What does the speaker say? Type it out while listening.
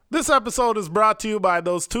This episode is brought to you by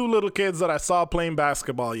those two little kids that I saw playing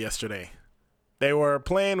basketball yesterday. They were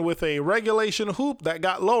playing with a regulation hoop that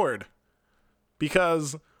got lowered.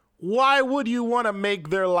 Because why would you want to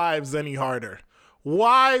make their lives any harder?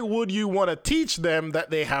 Why would you want to teach them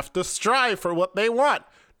that they have to strive for what they want?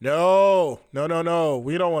 No.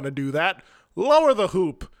 We don't want to do that. Lower the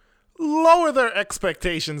hoop. Lower their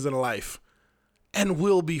expectations in life. And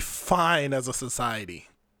we'll be fine as a society.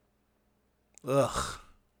 Ugh.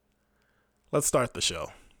 Let's start the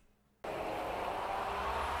show.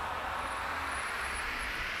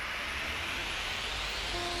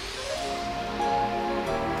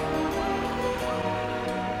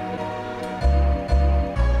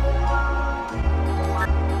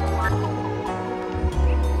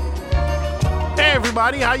 Hey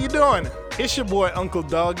everybody, how you doing? It's your boy Uncle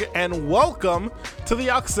Doug, and welcome to the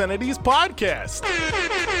Oxenities Podcast.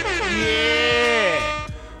 Yeah!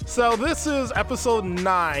 So this is episode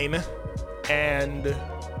 9, and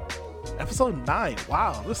episode 9,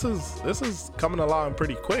 wow, this is coming along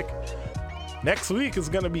pretty quick. Next week is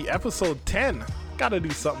gonna be episode 10. Gotta do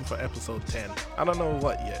something for episode 10. I don't know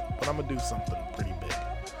what yet, but I'm gonna do something pretty big.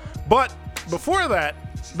 But before that,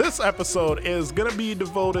 this episode is gonna be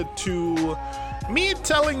devoted to me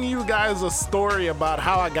telling you guys a story about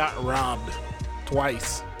how I got robbed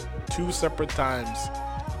twice, 2 separate times.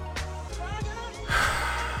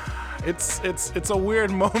 It's a weird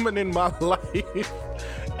moment in my life,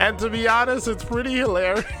 and to be honest, it's pretty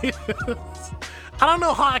hilarious. I don't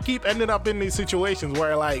know how I keep ending up in these situations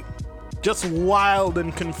where like just wild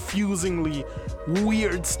and confusingly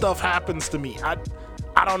weird stuff happens to me.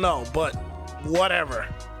 I don't know, but whatever.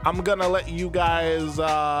 I'm gonna let you guys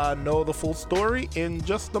know the full story in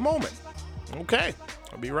just a moment. Okay,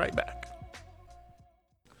 I'll be right back.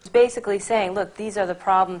 It's basically saying, look, these are the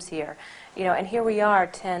problems here. You know, and here we are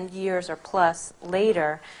 10 years or plus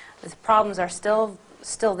later, the problems are still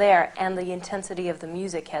there, and the intensity of the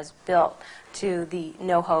music has built to the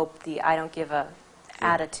no hope, the I don't give a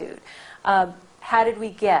attitude. How did we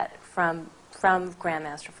get from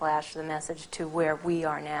Grandmaster Flash, the message, to where we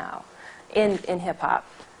are now in hip-hop?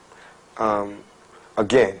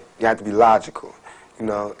 Again, you have to be logical. You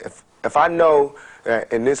know, if I know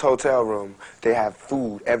that in this hotel room they have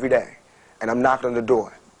food every day, and I'm knocking on the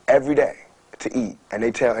door every day to eat, and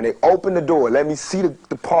they open the door, let me see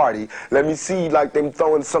the party, let me see like them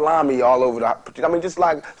throwing salami all over just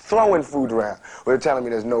like throwing food around, but they're telling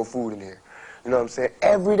me there's no food in here. You know what I'm saying?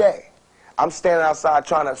 Every day, I'm standing outside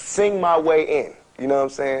trying to sing my way in. You know what I'm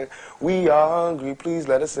saying? We are hungry, please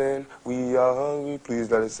let us in. We are hungry,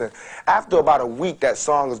 please let us in. After about a week, that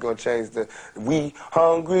song is going to change to we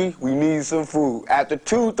hungry, we need some food. After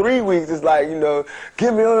 2-3 weeks, it's like, you know,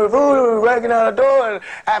 give me all the food, breaking out the door. And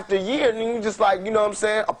after a year, you just like, you know what I'm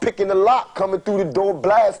saying, I'm picking the lock, coming through the door,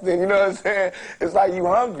 blasting, you know what I'm saying? It's like you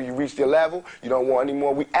hungry, you reached your level, you don't want any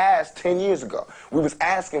more. We asked 10 years ago. We was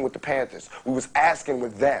asking with the Panthers. We was asking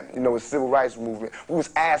with them, you know, with civil rights movement. We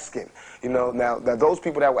was asking, you know, now those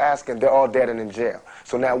people that were asking, they're all dead and in jail.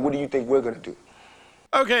 So now what do you think we're going to do?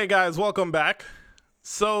 Okay, guys, welcome back.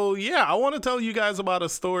 So, yeah, I want to tell you guys about a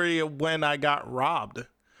story of when I got robbed.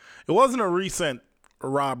 It wasn't a recent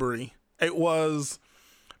robbery. It was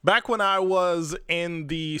back when I was in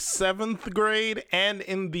the 7th grade and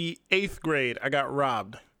in the 8th grade, I got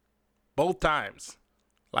robbed. Both times.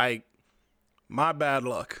 Like, my bad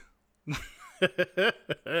luck.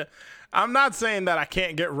 I'm not saying that I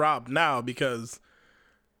can't get robbed now because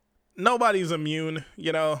nobody's immune,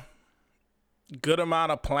 you know. Good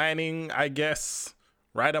amount of planning, I guess.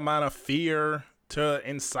 Right amount of fear to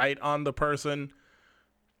incite on the person.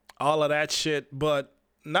 All of that shit. But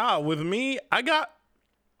nah, with me,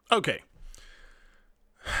 okay.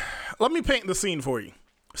 Let me paint the scene for you.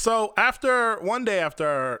 So one day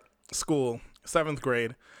after school, 7th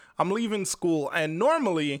grade, I'm leaving school, and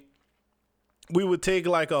normally we would take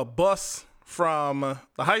like a bus from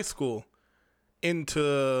the high school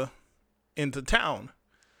into town.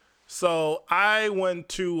 So I went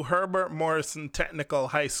to Herbert Morrison Technical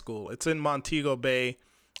High School. It's in Montego Bay,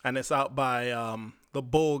 and it's out by the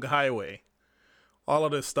Bogue Highway. All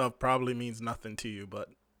of this stuff probably means nothing to you, but,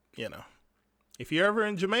 you know, if you're ever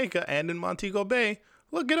in Jamaica and in Montego Bay,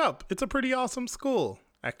 look it up. It's a pretty awesome school.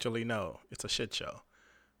 Actually, no, it's a shit show.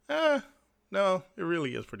 No, it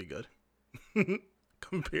really is pretty good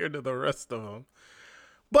compared to the rest of them.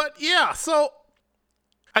 But yeah, so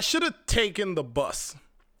I should have taken the bus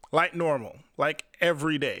like normal, like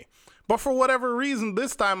every day. But for whatever reason,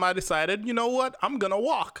 this time I decided, you know what? I'm going to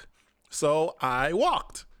walk. So I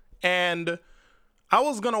walked. And I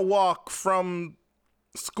was going to walk from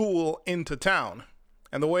school into town.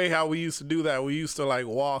 And the way how we used to do that, we used to like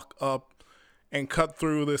walk up and cut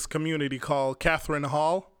through this community called Catherine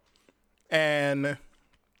Hall. And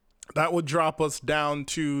that would drop us down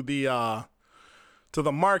to the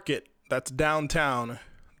market that's downtown,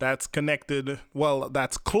 that's connected, well,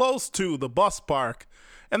 that's close to the bus park.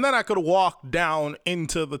 And then I could walk down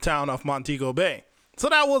into the town of Montego Bay. So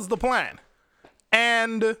that was the plan.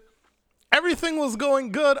 And everything was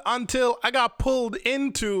going good until I got pulled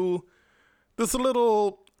into this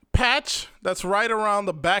little patch that's right around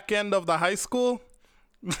the back end of the high school.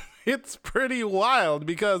 It's pretty wild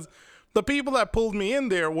because the people that pulled me in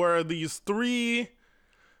there were these 3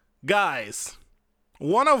 guys.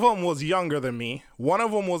 One of them was younger than me. One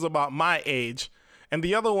of them was about my age. And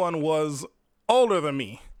the other one was older than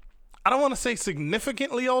me. I don't want to say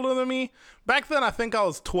significantly older than me. Back then, I think I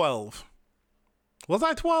was 12. Was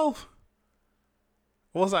I 12?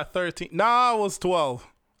 Was I 13? Nah, I was 12.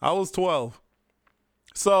 I was 12.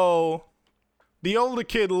 So the older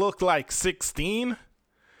kid looked like 16.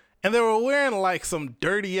 And they were wearing like some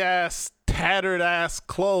dirty ass, tattered ass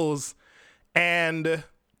clothes. And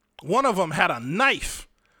one of them had a knife,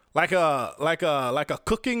 like a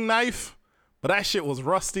cooking knife. But that shit was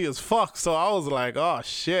rusty as fuck. So I was like, oh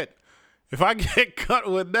shit. If I get cut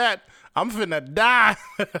with that, I'm finna die.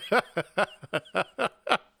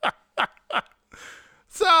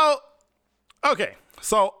 So, okay.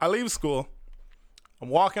 So I leave school. I'm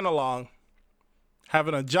walking along,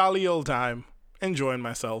 having a jolly old time, enjoying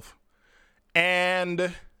myself.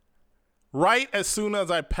 And right as soon as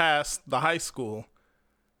I passed the high school,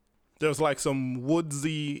 there's like some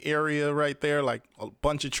woodsy area right there, like a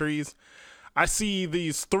bunch of trees. I see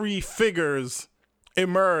these 3 figures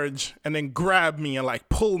emerge and then grab me and like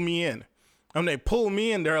pull me in. And they pull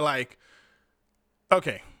me in, they're like,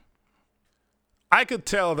 okay. I could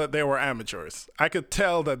tell that they were amateurs. I could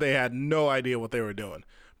tell that they had no idea what they were doing.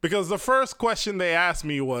 Because the first question they asked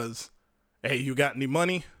me was, hey, you got any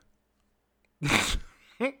money?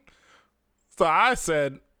 So I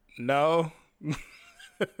said, no.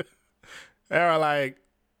 They were like,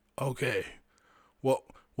 okay, well,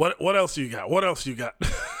 what else you got? What else you got?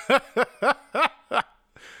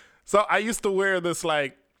 So I used to wear this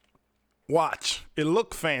like watch. It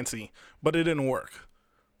looked fancy, but it didn't work.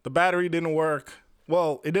 The battery didn't work.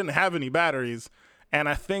 Well, it didn't have any batteries. And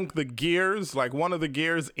I think the gears, like one of the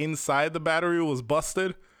gears inside the battery was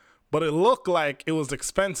busted, but it looked like it was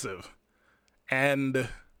expensive. And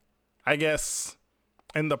I guess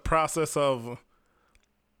in the process of,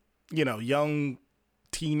 young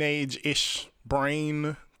teenage-ish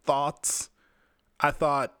brain thoughts, I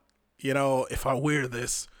thought, if I wear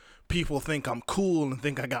this, people think I'm cool and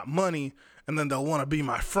think I got money, and then they'll want to be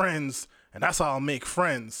my friends, and that's how I'll make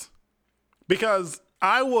friends. Because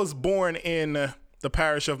I was born in the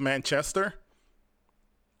parish of Manchester,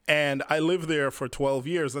 and I lived there for 12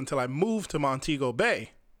 years until I moved to Montego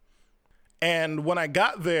Bay. And when I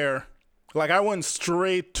got there, I went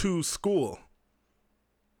straight to school.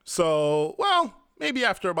 So, maybe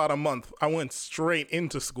after about a month, I went straight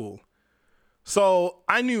into school. So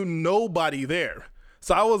I knew nobody there.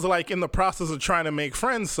 So I was in the process of trying to make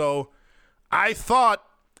friends. So I thought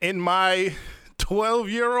in my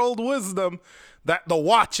 12-year-old wisdom that the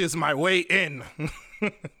watch is my way in.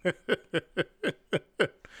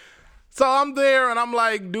 So I'm there and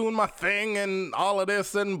I'm doing my thing and all of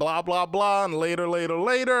this and blah, blah, blah. And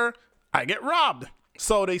later, I get robbed.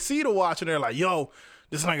 So they see the watch and they're like, yo,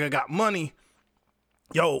 this nigga got money.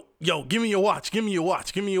 Yo, give me your watch. And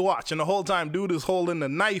the whole time dude is holding the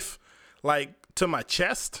knife to my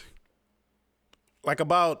chest.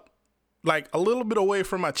 About a little bit away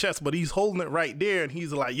from my chest, but he's holding it right there. And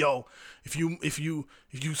he's like, yo, if you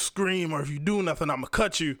scream or if you do nothing, I'm gonna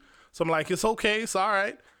cut you. So I'm like, it's okay. It's all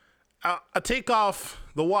right. I take off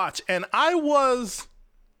the watch and I was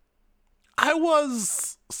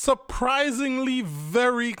surprisingly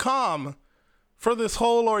very calm for this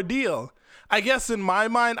whole ordeal. I guess in my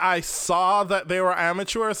mind, I saw that they were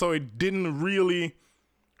amateurs, so it didn't really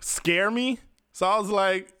scare me. So I was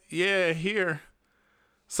like, yeah, here.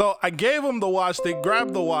 So I gave them the watch. They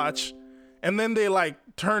grabbed the watch and then they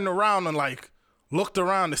turned around and looked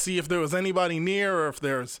around to see if there was anybody near or if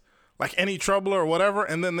there's any trouble or whatever.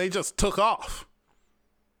 And then they just took off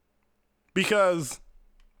because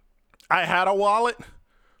I had a wallet,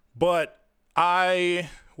 but I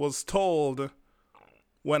was told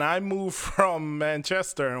when I moved from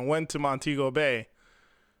Manchester and went to Montego Bay,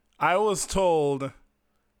 I was told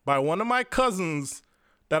by one of my cousins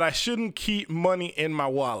that I shouldn't keep money in my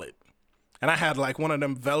wallet. And I had one of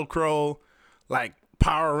them Velcro,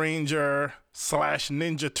 Power Ranger /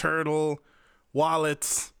 Ninja Turtle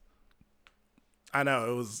wallets. I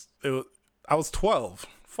know it was I was 12.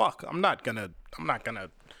 Fuck, I'm not gonna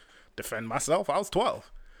defend myself. I was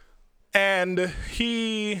 12. And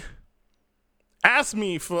he asked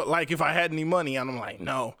me for like if I had any money, and I'm like,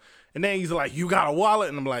 no. And then he's like, you got a wallet?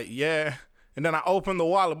 And I'm like, yeah. And then I opened the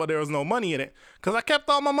wallet, but there was no money in it because I kept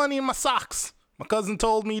all my money in my socks. My cousin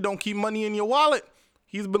told me don't keep money in your wallet.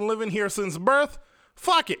 He's been living here since birth.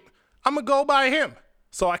 Fuck it. I'm going to go by him.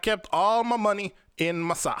 So I kept all my money in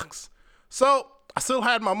my socks. So I still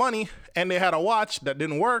had my money, and they had a watch that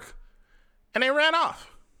didn't work, and they ran off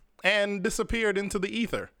and disappeared into the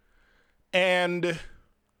ether. And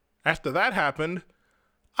after that happened,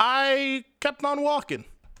 I kept on walking.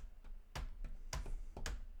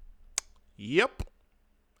 Yep.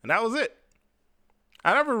 And that was it.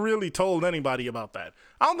 I never really told anybody about that.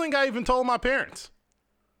 I don't think I even told my parents.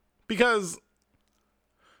 Because,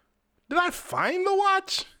 did I find the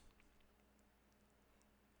watch?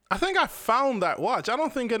 I think I found that watch. I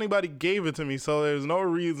don't think anybody gave it to me, so there's no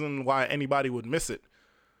reason why anybody would miss it.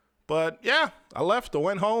 But yeah, I left, I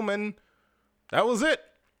went home, and that was it.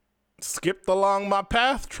 Skipped along my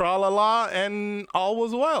path, tra-la-la, and all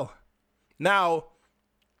was well. Now,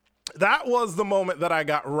 that was the moment that I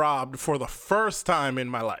got robbed for the first time in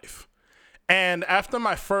my life. And after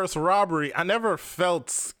my first robbery, I never felt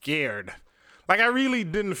scared. Like, I really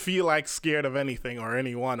didn't feel like scared of anything or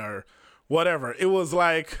anyone or whatever. It was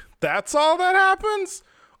like, that's all that happens?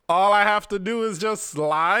 All I have to do is just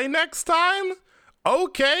lie next time?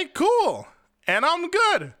 Okay, cool. And I'm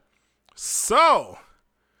good. So,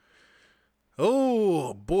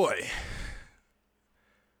 oh boy.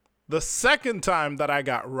 The second time that I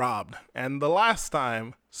got robbed, and the last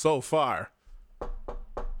time so far,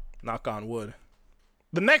 knock on wood,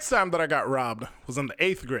 the next time that I got robbed was in the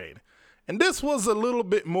 8th grade. And this was a little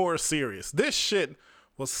bit more serious. This shit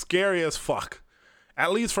was scary as fuck.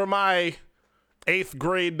 At least for my 8th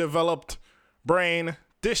grade developed brain,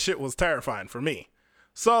 this shit was terrifying for me.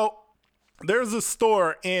 So there's a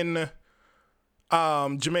store in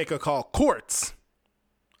Jamaica called Quartz.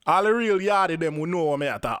 All the real yardie them will know what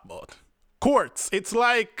I talk about. Quartz. It's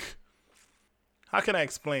like, how can I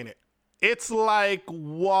explain it? It's like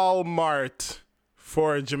Walmart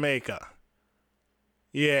for Jamaica.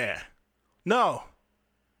 Yeah. No.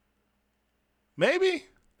 Maybe?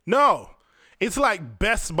 No. It's like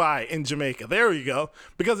Best Buy in Jamaica. There you go.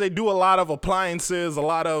 Because they do a lot of appliances, a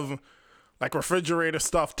lot of like refrigerator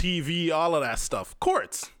stuff, TV, all of that stuff.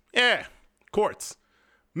 Quartz. Yeah. Quartz.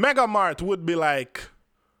 Mega Mart would be like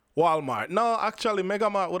Walmart. No, actually, Mega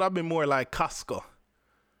Mart would have been more like Costco.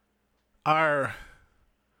 Or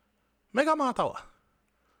Mega Mart.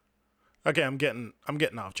 Okay, I'm getting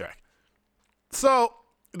off track. So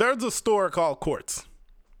there's a store called Quartz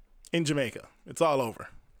in Jamaica. It's all over.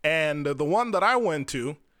 And the one that I went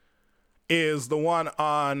to is the one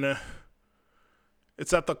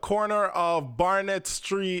it's at the corner of Barnett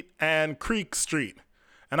Street and Creek Street.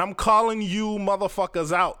 And I'm calling you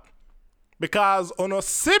motherfuckers out. Because uno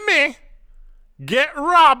see me get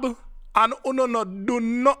robbed and uno no do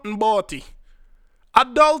nothing about it.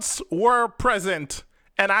 Adults were present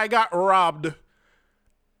and I got robbed.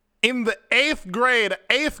 In the 8th grade,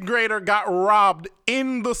 8th grader got robbed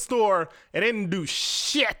in the store and didn't do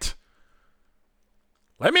shit.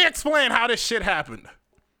 Let me explain how this shit happened.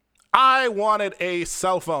 I wanted a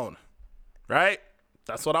cell phone, right?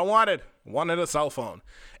 That's what I wanted. Wanted a cell phone.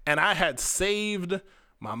 And I had saved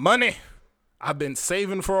my money. I've been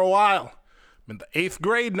saving for a while. I'm in the 8th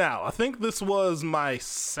grade now. I think this was my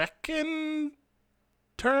second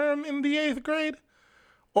term in the 8th grade.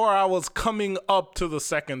 Or I was coming up to the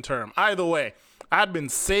second term. Either way, I'd been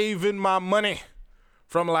saving my money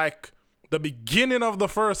from like the beginning of the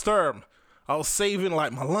first term. I was saving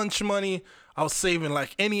like my lunch money. I was saving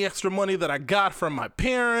like any extra money that I got from my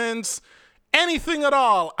parents. Anything at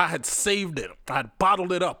all, I had saved it. I had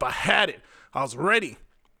bottled it up. I had it. I was ready.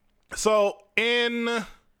 So in,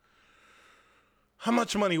 how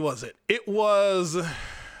much money was it? It was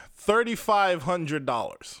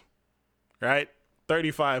 $3,500, right?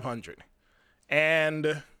 $3,500.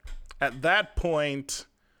 And at that point,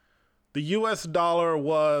 the US dollar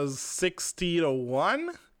was 60 to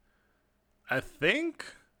 1, I think.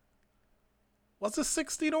 Was it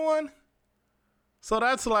 60 to 1? So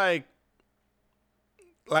that's like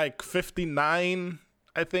 59,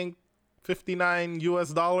 I think. 59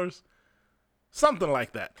 US dollars. Something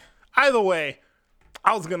like that. Either way,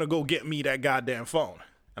 I was going to go get me that goddamn phone.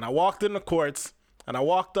 And I walked in the Quartz and I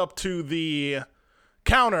walked up to the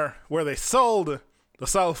counter where they sold the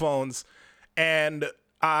cell phones. And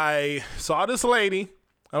I saw this lady.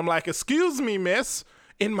 I'm like, excuse me, miss,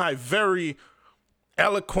 in my very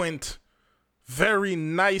eloquent, very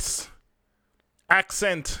nice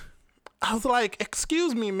accent. I was like,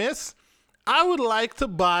 excuse me, miss, I would like to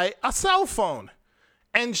buy a cell phone.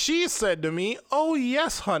 And she said to me, oh,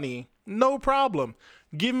 yes, honey, no problem.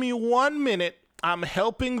 Give me 1 minute. I'm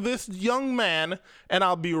helping this young man, and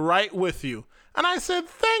I'll be right with you. And I said,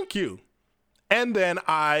 thank you. And then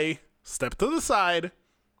I stepped to the side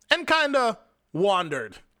and kind of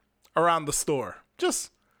wandered around the store. Just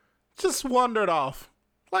wandered off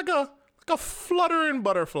like a fluttering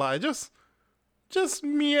butterfly. Just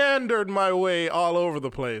meandered my way all over the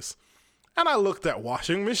place. And I looked at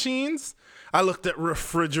washing machines. I looked at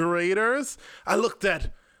refrigerators. I looked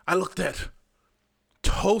at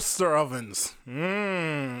toaster ovens.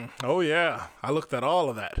 Oh yeah, I looked at all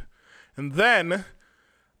of that. And then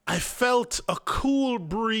I felt a cool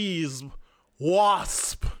breeze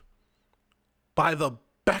wasp by the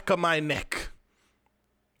back of my neck.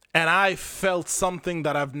 And I felt something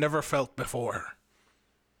that I've never felt before.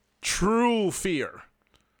 True fear.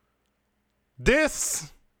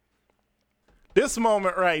 This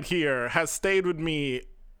moment right here has stayed with me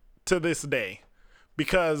to this day,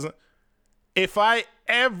 because if I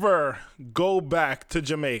ever go back to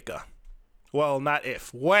Jamaica, well, not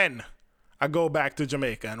if, when I go back to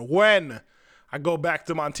Jamaica, and when I go back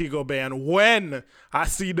to Montego Bay, and when I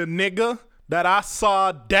see the nigga that I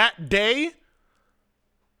saw that day,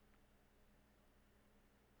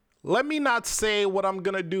 let me not say what I'm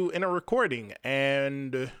going to do in a recording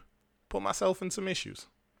and put myself in some issues.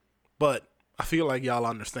 But I feel like y'all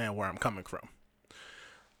understand where I'm coming from.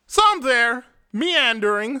 So I'm there,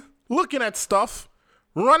 meandering, looking at stuff,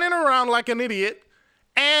 running around like an idiot,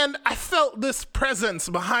 and I felt this presence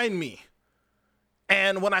behind me.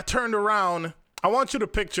 And when I turned around, I want you to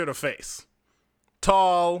picture the face.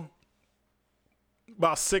 Tall,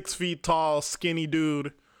 about 6 feet tall, skinny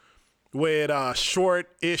dude with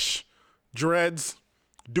short-ish dreads,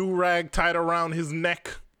 do-rag tied around his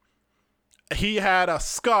neck. He had a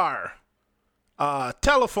scar,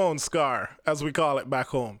 telephone scar, as we call it back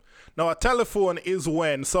home. Now, a telephone is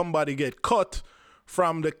when somebody get cut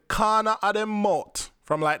from the corner of their mouth,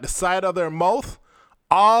 from like the side of their mouth,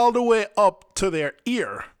 all the way up to their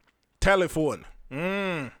ear. Telephone.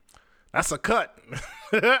 That's a cut.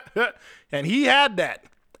 And he had that.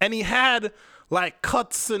 And he had like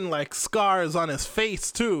cuts and like scars on his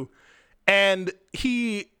face too. And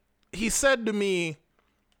he said to me,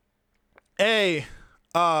 hey,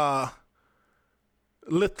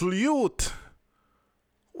 little youth,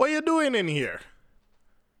 what you doing in here?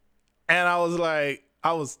 And I was like,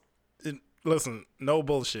 listen, no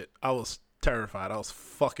bullshit. I was terrified. I was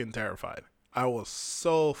fucking terrified. I was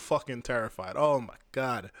so fucking terrified. Oh my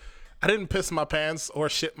God. I didn't piss my pants or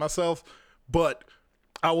shit myself, but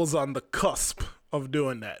I was on the cusp of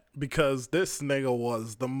doing that, because this nigga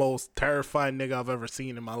was the most terrifying nigga I've ever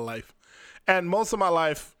seen in my life. And most of my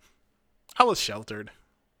life, I was sheltered.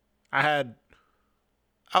 I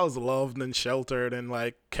was loved and sheltered and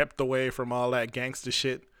like kept away from all that gangster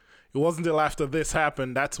shit. It wasn't until after this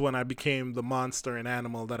happened, that's when I became the monster and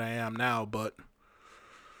animal that I am now. But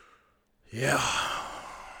yeah.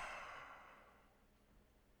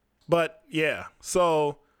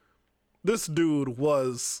 So this dude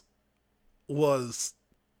was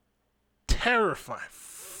terrifying,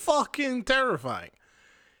 fucking terrifying.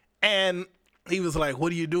 And he was like,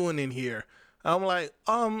 what are you doing in here? I'm like,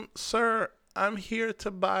 sir, I'm here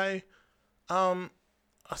to buy a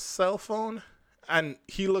cell phone. And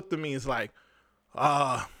he looked at me, he's like,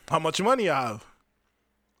 how much money you have?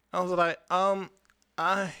 I was like, I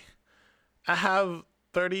have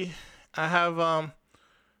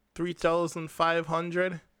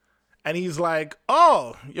 3,500. And he's like,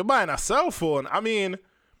 oh, you're buying a cell phone? I mean,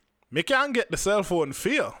 me can't get the cell phone for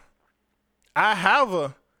you. I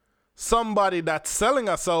have somebody that's selling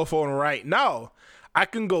a cell phone right now. I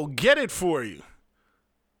can go get it for you.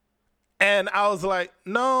 And I was like,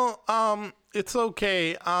 no, it's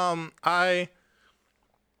okay. I'm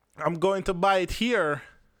going to buy it here.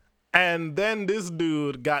 And then this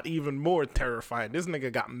dude got even more terrifying. This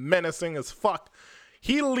nigga got menacing as fuck.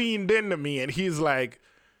 He leaned into me and he's like,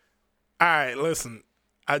 all right, listen,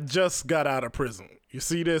 I just got out of prison. You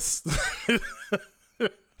see this?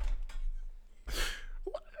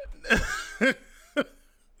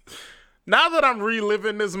 Now that I'm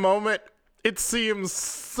reliving this moment, it seems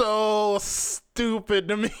so stupid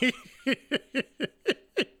to me.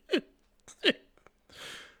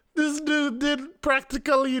 This dude did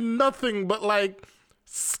practically nothing but like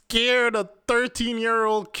scared a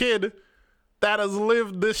 13-year-old kid that has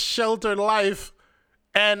lived this sheltered life.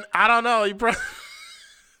 And I don't know,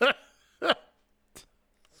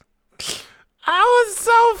 I was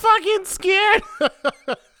so fucking scared.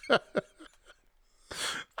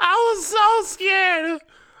 I was so scared.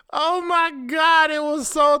 Oh my God, it was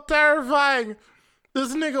so terrifying.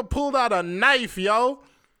 This nigga pulled out a knife, yo.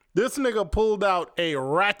 This nigga pulled out a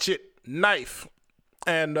ratchet knife.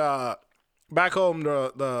 And back home,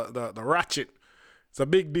 the ratchet, it's a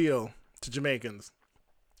big deal to Jamaicans.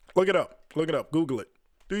 Look it up. Google it.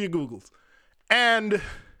 Do your Googles. And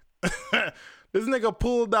this nigga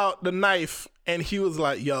pulled out the knife and he was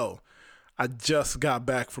like, yo, I just got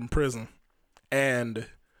back from prison. And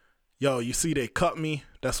yo, you see they cut me.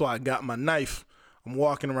 That's why I got my knife. I'm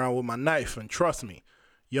walking around with my knife. And trust me,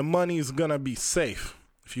 your money's gonna be safe.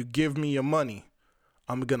 If you give me your money,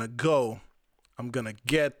 I'm gonna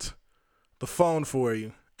get the phone for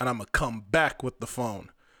you. And I'm gonna come back with the phone.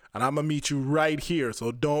 And I'm gonna meet you right here.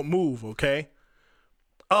 So don't move, okay?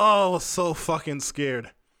 Oh, I was so fucking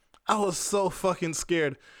scared. I was so fucking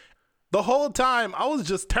scared. The whole time, I was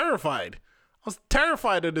just terrified. I was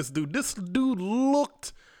terrified of this dude. This dude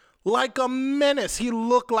looked like a menace. He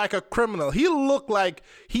looked like a criminal. He looked like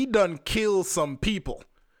he done killed some people.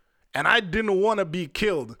 And I didn't want to be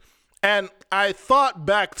killed. And I thought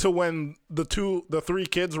back to when the three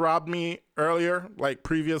kids robbed me earlier, like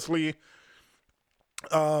previously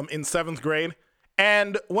in 7th grade.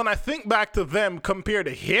 And when I think back to them compared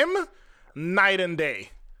to him, night and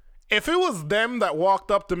day. If it was them that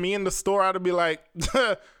walked up to me in the store, I'd be like,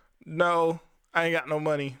 no, I ain't got no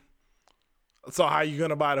money. So how you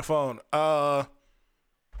gonna buy the phone?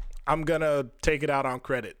 I'm gonna take it out on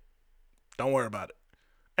credit. Don't worry about it.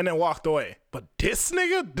 And then walked away. But this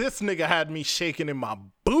nigga had me shaking in my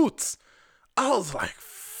boots. I was like,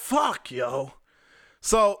 fuck, yo.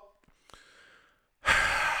 So,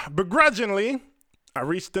 begrudgingly, I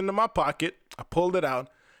reached into my pocket, I pulled it out,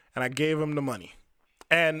 and I gave him the money.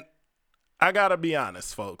 And I gotta be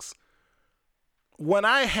honest, folks. When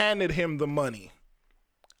I handed him the money,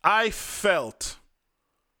 I felt,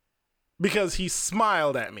 because he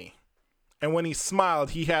smiled at me. And when he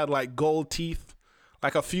smiled, he had like gold teeth.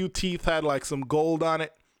 Like a few teeth had like some gold on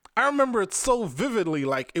it. I remember it so vividly,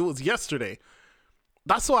 like it was yesterday.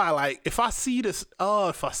 That's why like, if I see this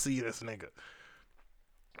nigga.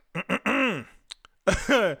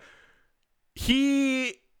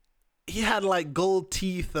 he had like gold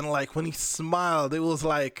teeth, and like when he smiled, it was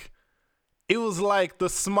like the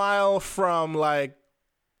smile from like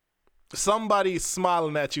somebody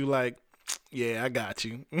smiling at you like, yeah, I got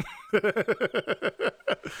you.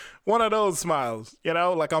 One of those smiles, you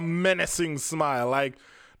know, like a menacing smile, like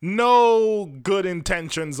no good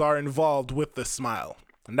intentions are involved with the smile.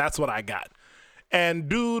 And that's what I got. And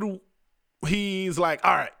dude, he's like,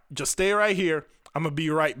 all right, just stay right here. I'm gonna be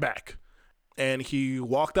right back. And he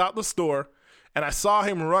walked out the store, and I saw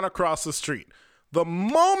him run across the street. The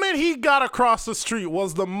moment he got across the street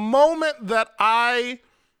was the moment that I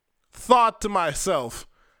thought to myself,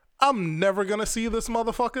 I'm never gonna see this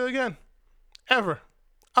motherfucker again. Ever.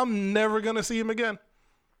 I'm never gonna see him again.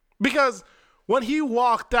 Because when he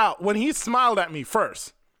walked out, when he smiled at me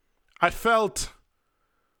first, I felt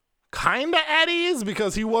kinda at ease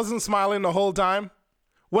because he wasn't smiling the whole time.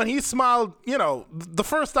 When he smiled, you know, the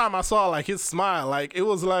first time I saw like his smile, like it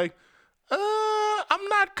was like, I'm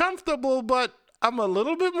not comfortable, but I'm a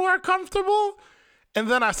little bit more comfortable. And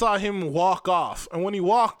then I saw him walk off. And when he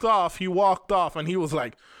walked off and he was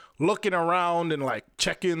like looking around and like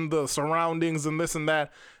checking the surroundings and this and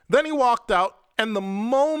that. Then he walked out, and the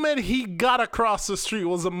moment he got across the street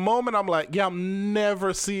was a moment I'm like, yeah, I'm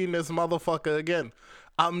never seeing this motherfucker again.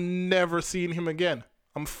 I'm never seeing him again.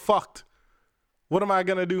 I'm fucked. What am I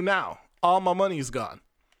gonna do now? All my money's gone.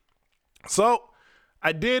 So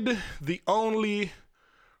I did the only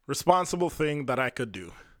responsible thing that I could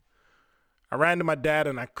do. I ran to my dad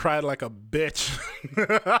and I cried like a bitch.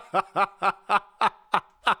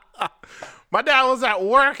 My dad was at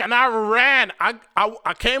work and I ran.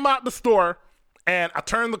 I came out the store and I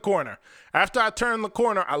turned the corner. After I turned the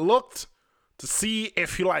corner, I looked to see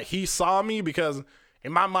if he saw me, because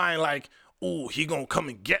in my mind, like, ooh, he gonna come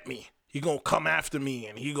and get me. He gonna come after me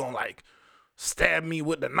and he gonna like stab me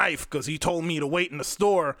with the knife because he told me to wait in the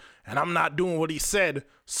store and I'm not doing what he said.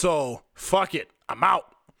 So fuck it, I'm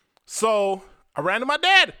out. So I ran to my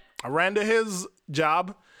dad. I ran to his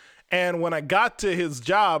job. And when I got to his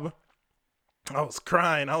job, I was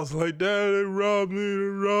crying. I was like, Dad, they robbed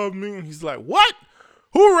me. And he's like, what?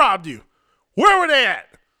 Who robbed you? Where were they at?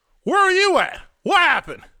 Where were you at? What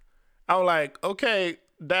happened? I'm like, okay,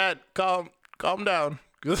 Dad, calm down.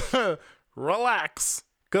 Relax.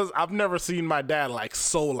 Because I've never seen my dad like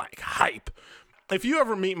so like hype. If you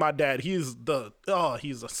ever meet my dad, he's the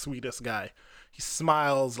sweetest guy. He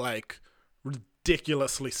smiles like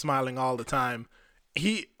ridiculously smiling all the time.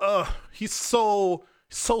 He's so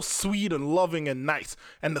sweet and loving and nice.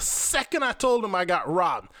 And the second I told him I got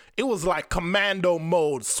robbed, it was like commando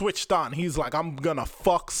mode switched on. He's like, I'm gonna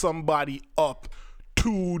fuck somebody up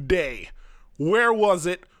today. Where was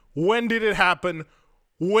it? When did it happen?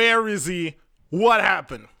 Where is he? What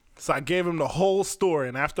happened? So I gave him the whole story.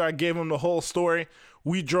 And after I gave him the whole story,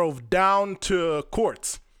 we drove down to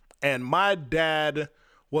Courts. And my dad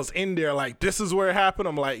was in there like, this is where it happened.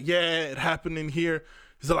 I'm like, yeah, it happened in here.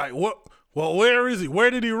 He's like, what? Well, where is he? Where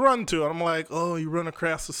did he run to? And I'm like, oh, he ran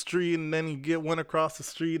across the street, and then went across the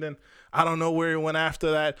street, and I don't know where he went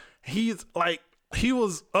after that. He's like, he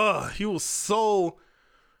was so.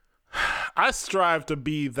 I strive to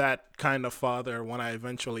be that kind of father when I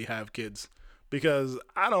eventually have kids, because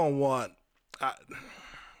I don't want.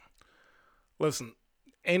 Listen,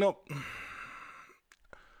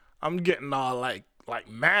 I'm getting all like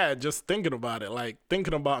mad just thinking about it, like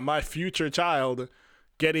thinking about my future child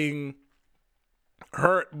getting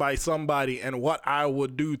hurt by somebody and what I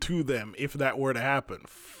would do to them if that were to happen.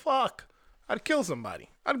 Fuck. I'd kill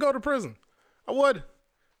somebody. I'd go to prison. I would.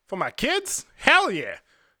 For my kids? Hell yeah.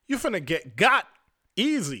 You finna get got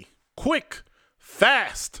easy, quick,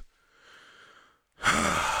 fast.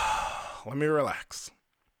 Let me relax.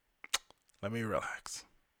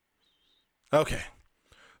 Okay.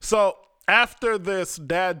 So after this,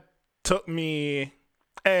 Dad took me,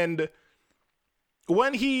 and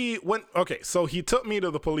so he took me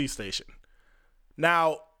to the police station.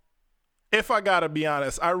 Now, if I gotta be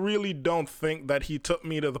honest, I really don't think that he took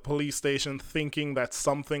me to the police station thinking that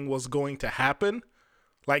something was going to happen.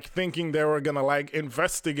 Like thinking they were gonna like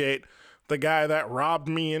investigate the guy that robbed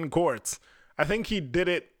me in Courts. I think he did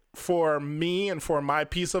it for me and for my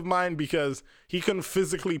peace of mind, because he couldn't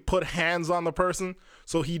physically put hands on the person.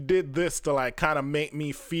 So he did this to like kind of make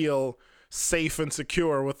me feel safe and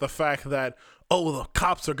secure with the fact that, oh, the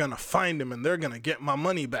cops are gonna find him and they're gonna get my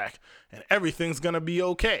money back and everything's gonna be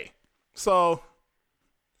okay. So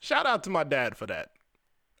shout out to my dad for that.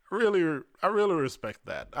 I really respect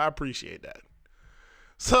that. I appreciate that.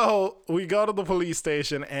 So we go to the police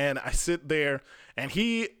station and I sit there, and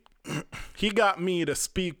he got me to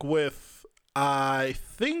speak with, I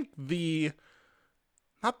think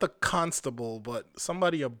not the constable, but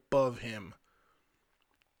somebody above him.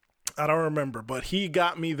 I don't remember, but he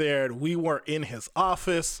got me there. We were in his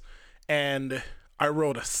office, and I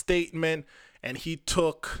wrote a statement, and he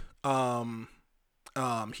took a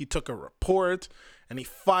report and he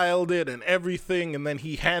filed it and everything, and then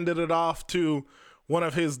he handed it off to one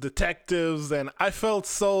of his detectives, and I felt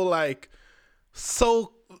so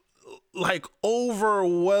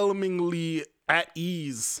overwhelmingly at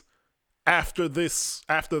ease after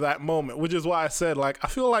that moment, which is why I said, like, I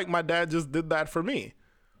feel like my dad just did that for me,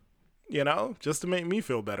 just to make me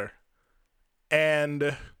feel better.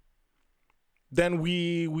 And then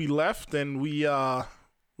we left, and we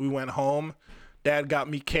went home. Dad got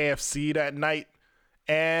me KFC that night,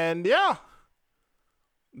 and yeah,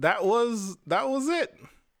 that was it.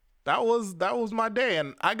 That was my day.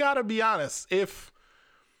 And I gotta be honest, if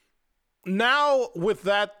now with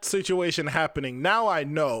that situation happening, now I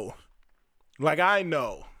know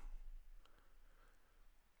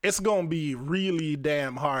it's gonna be really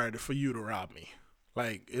damn hard for you to rob me.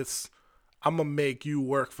 Like, I'm gonna make you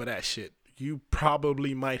work for that shit. You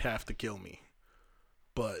probably might have to kill me.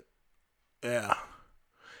 But yeah.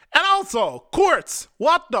 And also, Courts,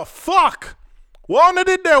 what the fuck? What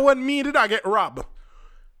did there when me did I get robbed?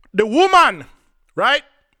 The woman, right?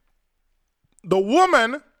 The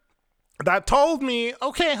woman that told me,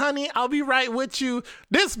 okay, honey, I'll be right with you.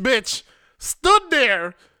 This bitch stood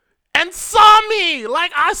there and saw me.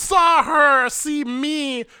 Like, I saw her see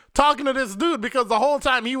me talking to this dude, because the whole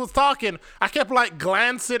time he was talking, I kept like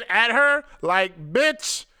glancing at her like,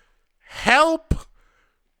 bitch, help.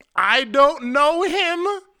 I don't know him.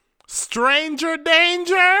 Stranger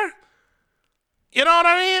danger. You know what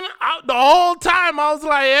I mean? The whole time I was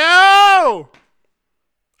like, yo,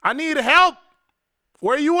 I need help.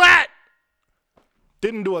 Where you at?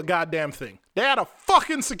 Didn't do a goddamn thing. They had a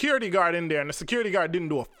fucking security guard in there, and the security guard didn't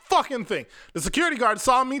do a fucking thing. The security guard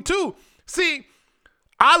saw me too. See,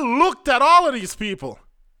 I looked at all of these people,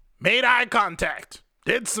 made eye contact,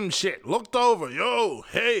 did some shit, looked over, yo,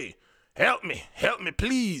 hey, help me,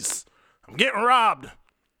 please. I'm getting robbed.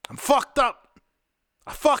 I'm fucked up.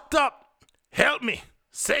 I fucked up. Help me,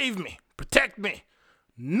 save me, protect me.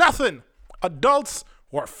 Nothing. Adults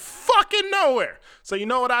were fucking nowhere. So you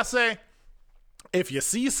know what I say? If you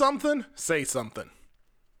see something, say something.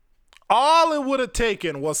 All it would have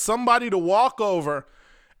taken was somebody to walk over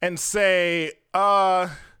and say,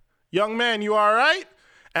 young man, you all right?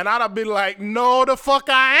 And I'd have been like, no, the fuck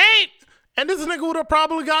I ain't. And this nigga would have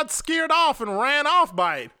probably got scared off and ran off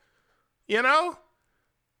by it. You know?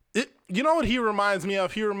 You know what he reminds me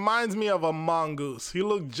of? He reminds me of a mongoose. He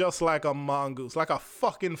looked just like a mongoose, like a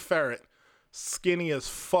fucking ferret. Skinny as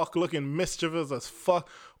fuck, looking mischievous as fuck.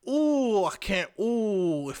 Ooh, I can't.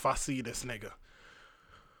 Ooh, if I see this nigga.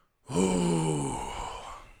 Ooh.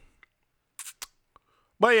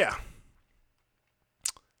 But yeah.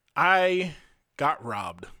 I got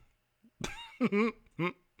robbed. The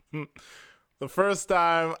first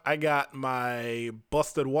time I got my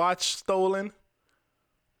busted watch stolen.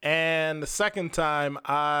 And the second time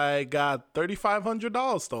I got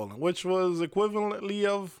 $3,500 stolen, which was equivalently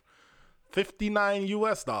of 59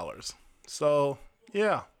 US dollars. So,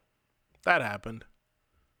 yeah, that happened.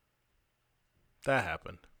 That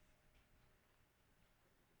happened.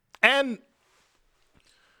 And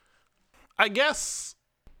I guess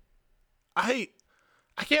I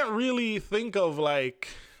can't really think of like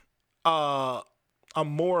a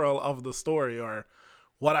moral of the story or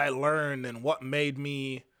what I learned and what made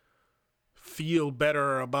me feel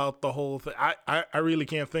better about the whole thing. I really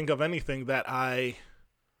can't think of anything that I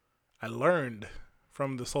learned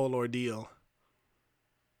from this whole ordeal.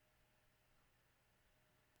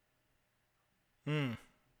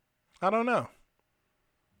 I don't know.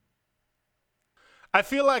 I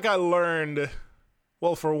feel like I learned,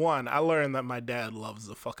 well, for one, I learned that my dad loves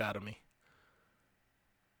the fuck out of me.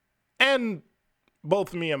 And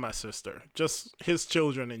both me and my sister, just his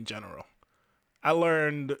children in general. I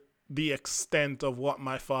learned the extent of what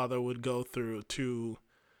my father would go through to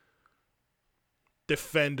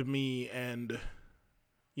defend me and,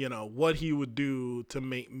 you know, what he would do to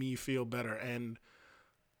make me feel better. And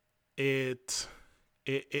it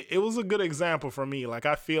was a good example for me. Like,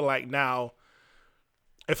 I feel like now,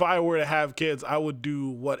 if I were to have kids, I would do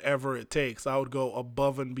whatever it takes. I would go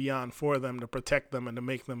above and beyond for them to protect them and to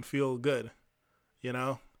make them feel good, you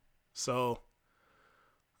know? So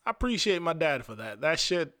I appreciate my dad for that. That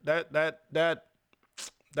shit, that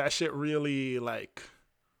shit really, like,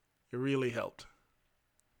 it really helped.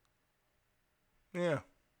 Yeah.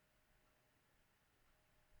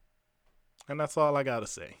 And that's all I gotta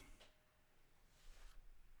say.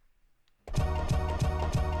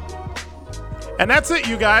 And that's it,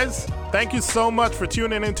 you guys. Thank you so much for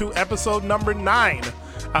tuning into episode number 9.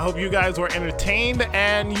 I hope you guys were entertained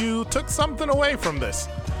and you took something away from this.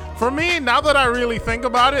 For me, now that I really think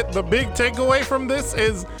about it, the big takeaway from this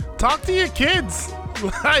is talk to your kids.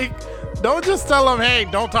 Like, don't just tell them, hey,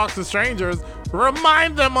 don't talk to strangers.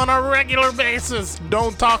 Remind them on a regular basis,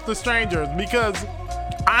 don't talk to strangers, because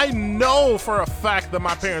I know for a fact that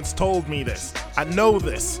my parents told me this. I know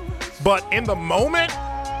this. But in the moment,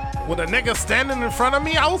 with a nigga standing in front of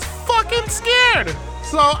me, I was fucking scared.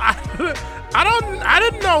 So I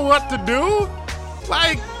didn't know what to do.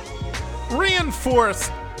 Like,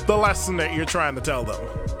 reinforce the lesson that you're trying to tell them.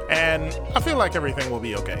 And I feel like everything will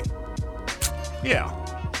be okay. Yeah.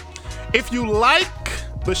 If you like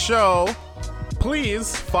the show,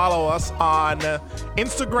 please follow us on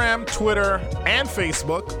Instagram, Twitter, and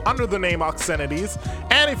Facebook under the name Oxenities.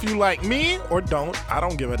 And if you like me, or don't, I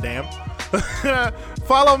don't give a damn,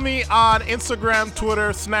 follow me on Instagram, Twitter,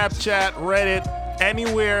 Snapchat, Reddit,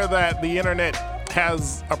 anywhere that the internet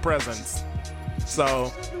has a presence.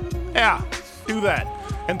 So, yeah, do that.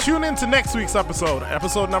 And tune in to next week's episode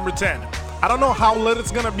number 10. I don't know how lit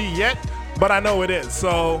it's gonna be yet, but I know it is.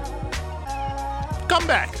 So, come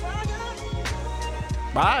back.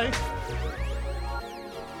 Bye.